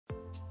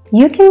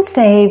You can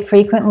save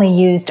frequently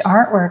used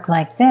artwork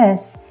like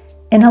this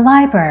in a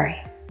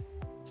library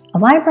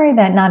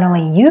that not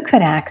only you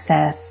could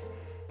access,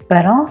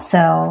 but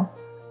also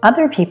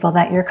other people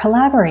that you're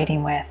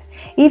collaborating with,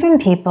 even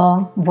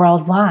people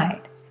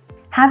worldwide.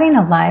 Having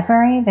a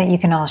library that you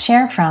can all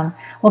share from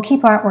will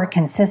keep artwork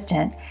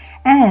consistent,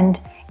 and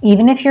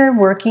even if you're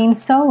working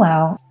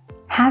solo,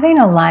 having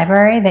a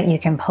library that you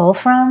can pull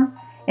from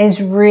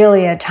is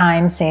really a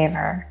time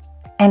saver,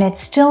 and it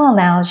still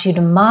allows you to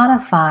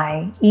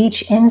modify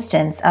each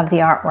instance of the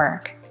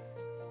artwork.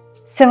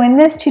 So in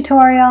this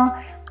tutorial,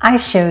 I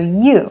show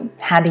you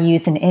how to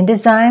use an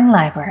InDesign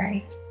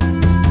library.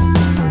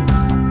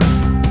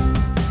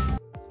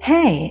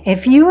 Hey,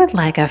 if you would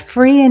like a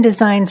free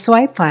InDesign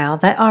swipe file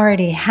that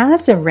already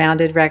has a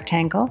rounded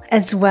rectangle,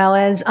 as well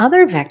as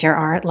other vector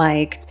art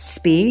like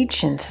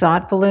speech and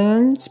thought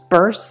balloons,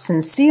 bursts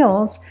and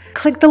seals,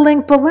 click the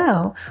link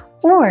below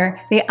or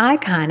the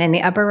icon in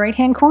the upper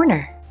right-hand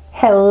corner.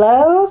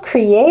 Hello,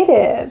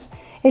 creative!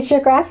 It's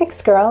your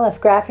graphics girl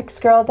of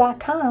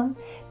graphicsgrrrl.com.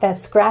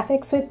 That's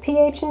graphics with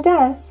PH and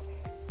S,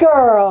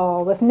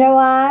 girl with no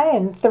I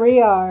and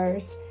 3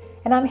 R's.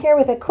 And I'm here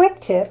with a quick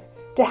tip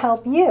to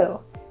help you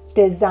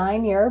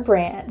design your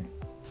brand.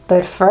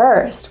 But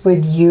first,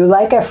 would you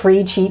like a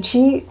free cheat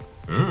sheet?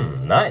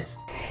 Nice.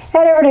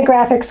 Head over to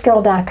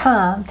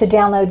graphicsgrrrl.com to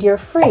download your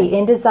free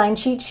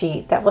InDesign cheat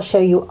sheet that will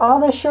show you all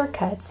the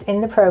shortcuts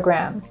in the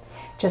program.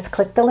 Just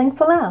click the link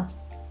below.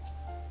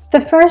 The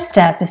first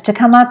step is to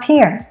come up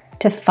here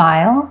to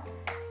File,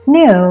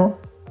 New,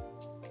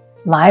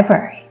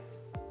 Library.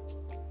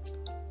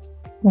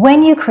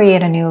 When you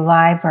create a new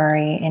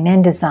library in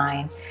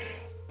InDesign,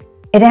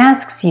 it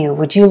asks you,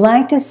 would you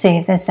like to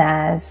save this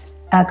as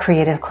a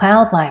Creative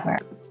Cloud library?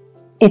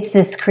 It's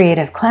this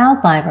Creative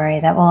Cloud library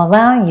that will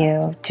allow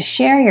you to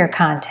share your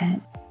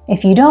content.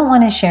 If you don't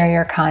want to share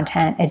your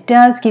content, it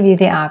does give you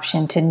the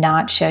option to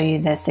not show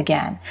you this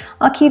again.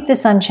 I'll keep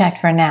this unchecked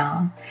for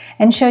now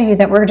and show you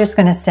that we're just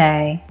going to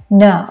say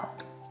no.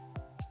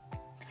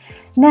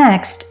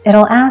 Next,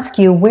 it'll ask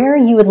you where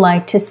you would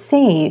like to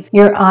save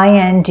your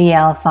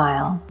INDL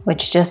file,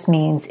 which just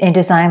means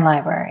InDesign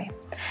library.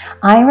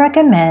 I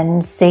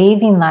recommend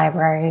saving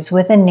libraries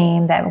with a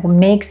name that will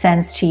make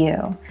sense to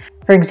you.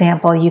 For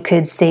example, you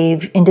could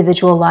save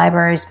individual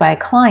libraries by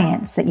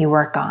clients that you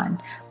work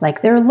on,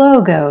 like their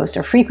logos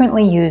or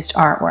frequently used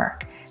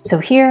artwork. So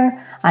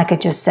here, I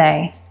could just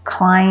say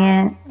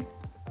Client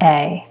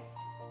A.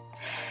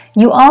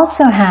 You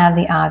also have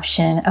the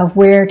option of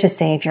where to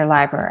save your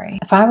library.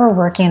 If I were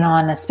working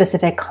on a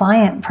specific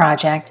client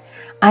project,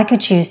 I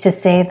could choose to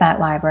save that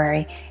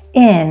library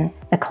in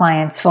the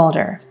Clients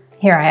folder.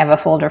 Here I have a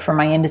folder for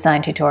my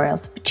InDesign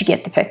tutorials, but you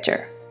get the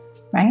picture,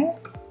 right?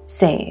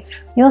 Save.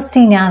 You'll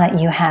see now that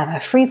you have a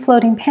free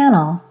floating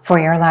panel for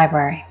your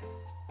library.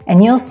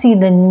 And you'll see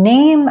the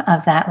name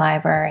of that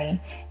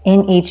library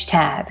in each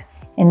tab.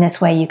 In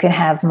this way, you could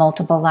have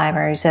multiple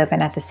libraries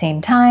open at the same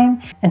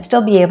time and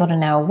still be able to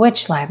know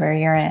which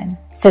library you're in.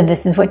 So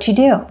this is what you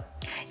do.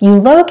 You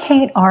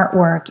locate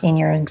artwork in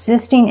your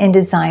existing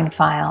InDesign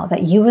file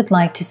that you would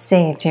like to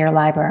save to your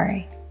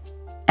library.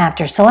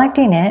 After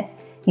selecting it,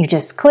 you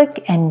just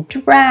click and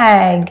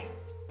drag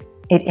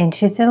it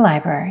into the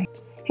library.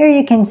 Here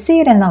you can see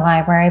it in the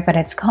library, but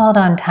it's called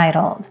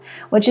Untitled,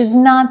 which is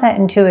not that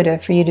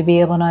intuitive for you to be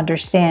able to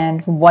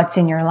understand what's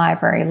in your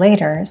library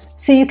later.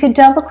 So you could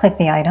double click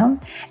the item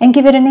and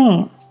give it a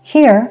name.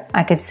 Here,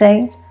 I could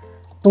say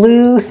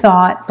Blue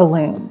Thought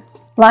Balloon.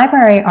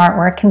 Library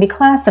artwork can be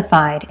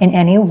classified in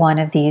any one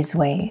of these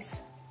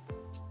ways.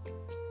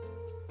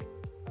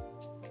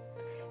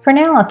 For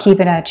now, I'll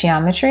keep it at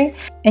geometry,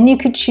 and you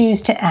could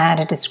choose to add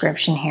a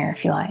description here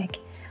if you like.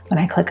 When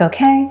I click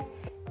OK,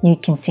 you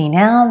can see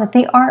now that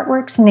the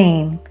artwork's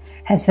name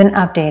has been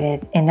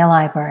updated in the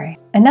library.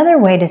 Another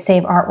way to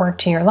save artwork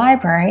to your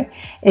library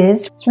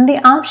is from the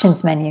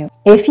Options menu.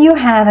 If you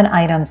have an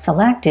item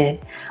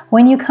selected,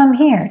 when you come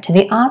here to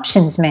the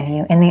Options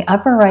menu in the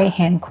upper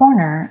right-hand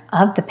corner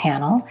of the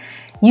panel,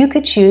 you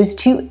could choose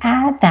to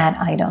add that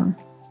item.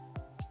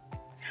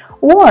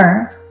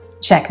 Or,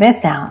 check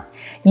this out,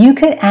 you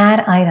could add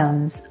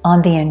items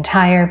on the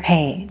entire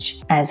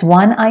page as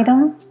one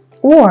item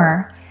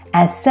or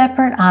as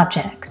separate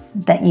objects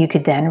that you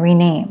could then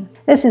rename.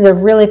 This is a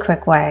really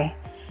quick way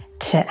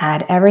to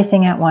add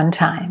everything at one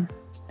time.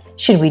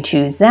 Should we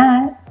choose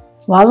that?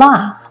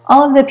 Voila!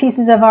 All of the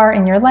pieces of art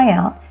in your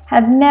layout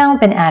have now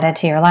been added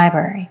to your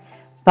library.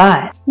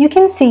 But you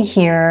can see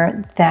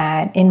here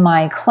that in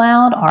my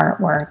cloud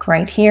artwork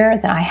right here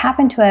that I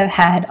happen to have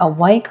had a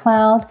white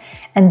cloud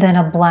and then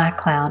a black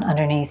cloud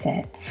underneath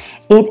it.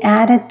 It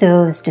added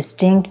those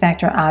distinct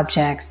vector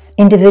objects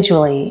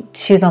individually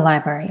to the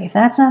library. If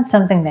that's not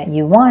something that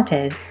you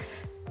wanted,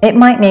 it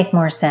might make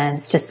more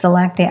sense to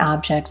select the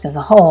objects as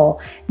a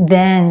whole,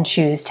 then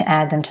choose to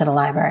add them to the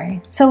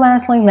library. So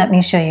lastly, let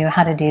me show you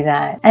how to do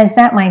that, as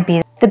that might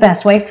be the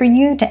best way for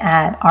you to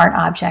add art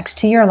objects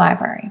to your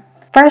library.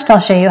 First, I'll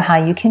show you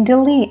how you can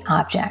delete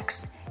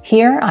objects.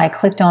 Here, I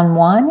clicked on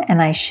one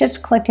and I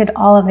shift-clicked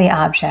all of the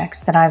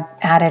objects that I've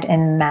added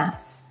in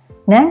mass.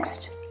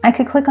 Next, I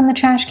could click on the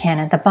trash can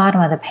at the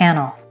bottom of the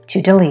panel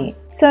to delete.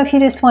 So if you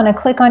just want to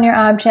click on your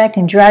object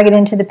and drag it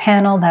into the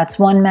panel, that's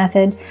one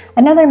method.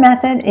 Another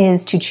method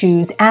is to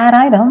choose Add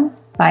Item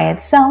by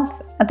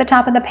itself at the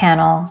top of the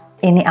panel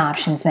in the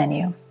Options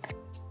menu.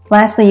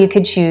 Lastly, you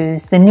could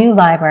choose the New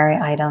Library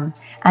item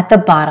at the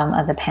bottom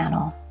of the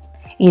panel.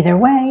 Either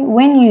way,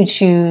 when you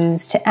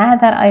choose to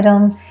add that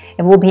item,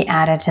 it will be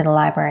added to the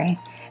library.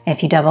 And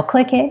if you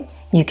double-click it,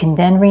 you can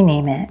then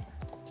rename it.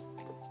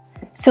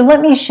 So let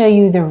me show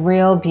you the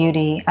real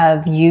beauty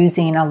of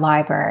using a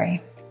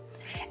library.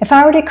 If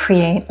I were to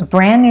create a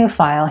brand new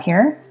file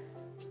here,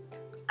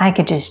 I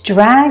could just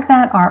drag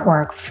that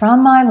artwork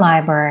from my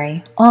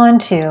library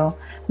onto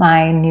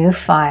my new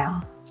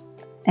file,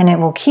 and it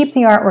will keep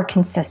the artwork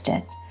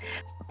consistent.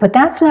 But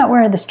that's not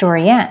where the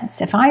story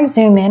ends. If I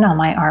zoom in on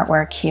my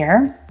artwork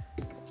here,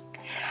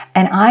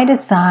 and I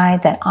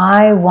decide that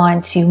I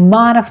want to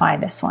modify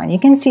this one, you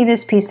can see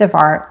this piece of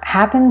art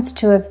happens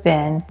to have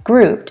been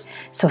grouped.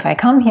 So if I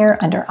come here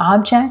under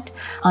Object,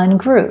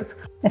 Ungroup,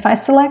 if I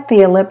select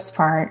the ellipse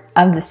part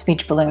of the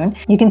speech balloon,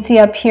 you can see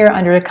up here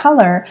under the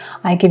color,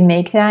 I could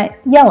make that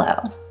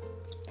yellow.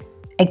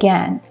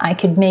 Again, I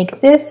could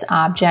make this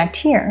object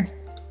here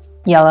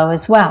yellow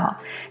as well.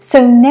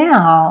 So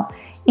now,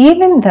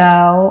 even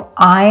though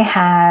I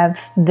have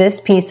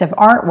this piece of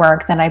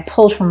artwork that I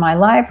pulled from my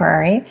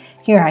library,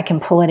 here I can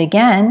pull it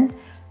again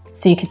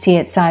so you can see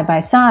it side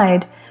by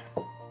side,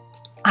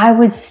 I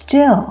was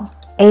still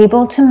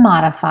able to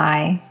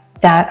modify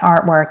that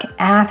artwork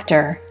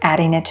after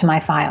adding it to my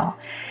file.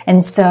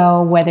 And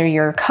so whether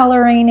you're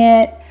coloring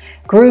it,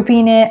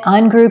 grouping it,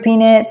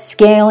 ungrouping it,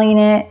 scaling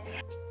it,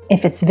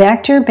 if it's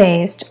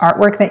vector-based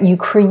artwork that you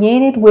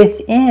created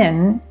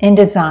within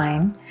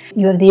InDesign,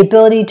 you have the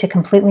ability to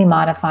completely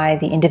modify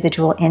the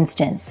individual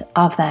instance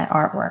of that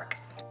artwork.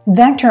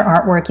 Vector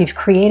artwork you've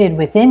created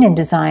within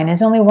InDesign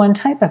is only one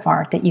type of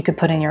art that you could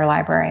put in your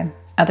library.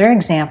 Other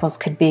examples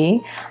could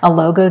be a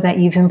logo that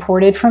you've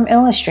imported from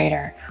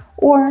Illustrator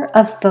or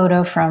a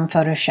photo from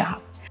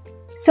Photoshop.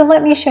 So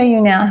let me show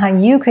you now how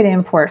you could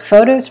import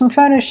photos from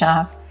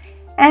Photoshop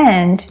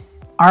and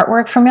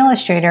artwork from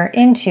Illustrator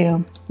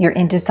into your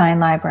InDesign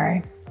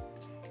library.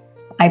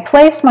 I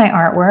placed my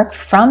artwork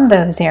from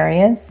those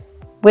areas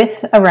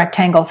with a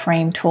rectangle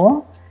frame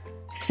tool,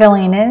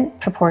 filling it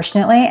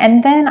proportionately,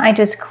 and then I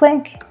just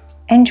click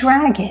and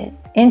drag it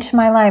into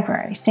my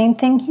library. Same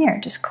thing here,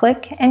 just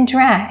click and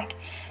drag.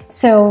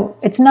 So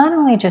it's not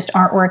only just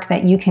artwork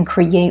that you can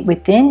create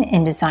within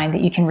InDesign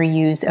that you can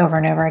reuse over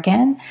and over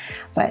again,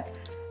 but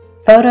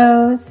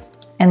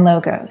photos and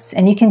logos.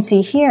 And you can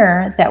see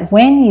here that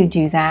when you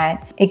do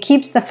that, it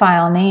keeps the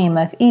file name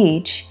of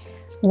each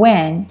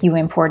when you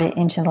import it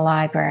into the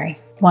library.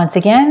 Once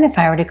again, if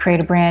I were to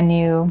create a brand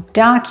new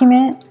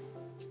document,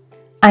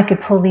 I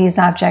could pull these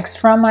objects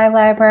from my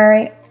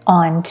library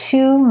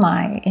onto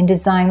my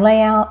InDesign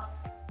layout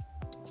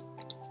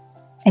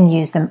and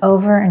use them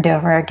over and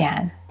over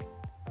again.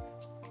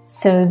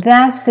 So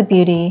that's the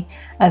beauty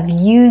of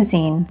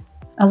using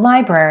a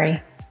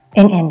library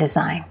in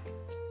InDesign.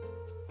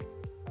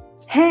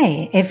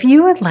 Hey, if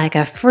you would like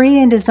a free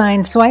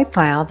InDesign swipe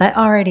file that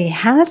already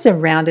has a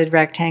rounded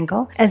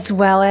rectangle, as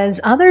well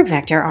as other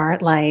vector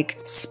art like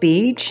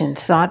speech and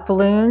thought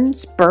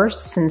balloons,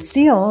 bursts and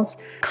seals,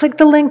 click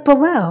the link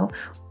below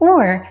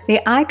or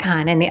the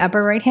icon in the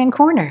upper right-hand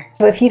corner.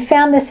 So if you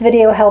found this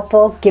video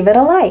helpful, give it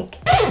a like,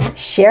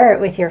 share it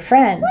with your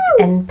friends,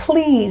 and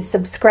please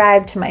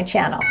subscribe to my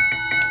channel.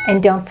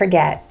 And don't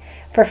forget,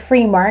 for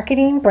free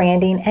marketing,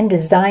 branding, and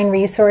design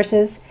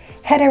resources,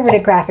 head over to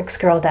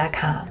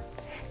graphicsgrrrl.com.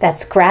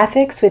 That's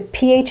graphics with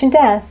PH and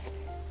S,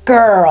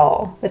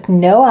 grrrl with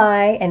no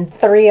I and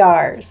 3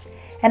 R's.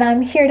 And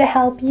I'm here to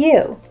help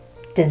you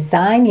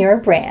design your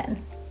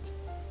brand.